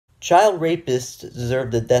Child rapists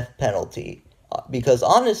deserve the death penalty because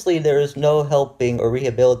honestly, there is no helping or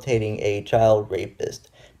rehabilitating a child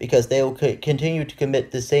rapist because they will continue to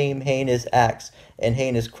commit the same heinous acts and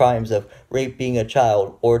heinous crimes of raping a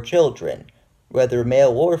child or children, whether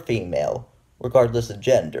male or female, regardless of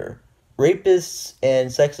gender. Rapists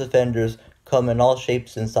and sex offenders come in all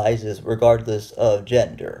shapes and sizes, regardless of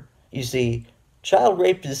gender. You see, child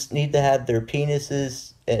rapists need to have their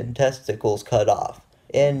penises and testicles cut off,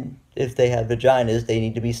 and if they have vaginas, they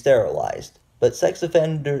need to be sterilized. But sex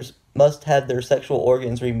offenders must have their sexual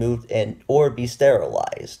organs removed and or be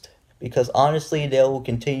sterilized, because honestly, they will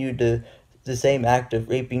continue to the same act of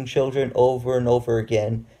raping children over and over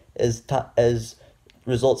again, as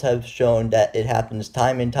results have shown that it happens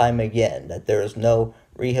time and time again, that there is no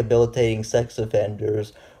rehabilitating sex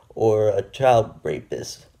offenders or a child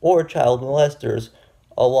rapist or child molesters,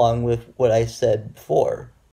 along with what I said before.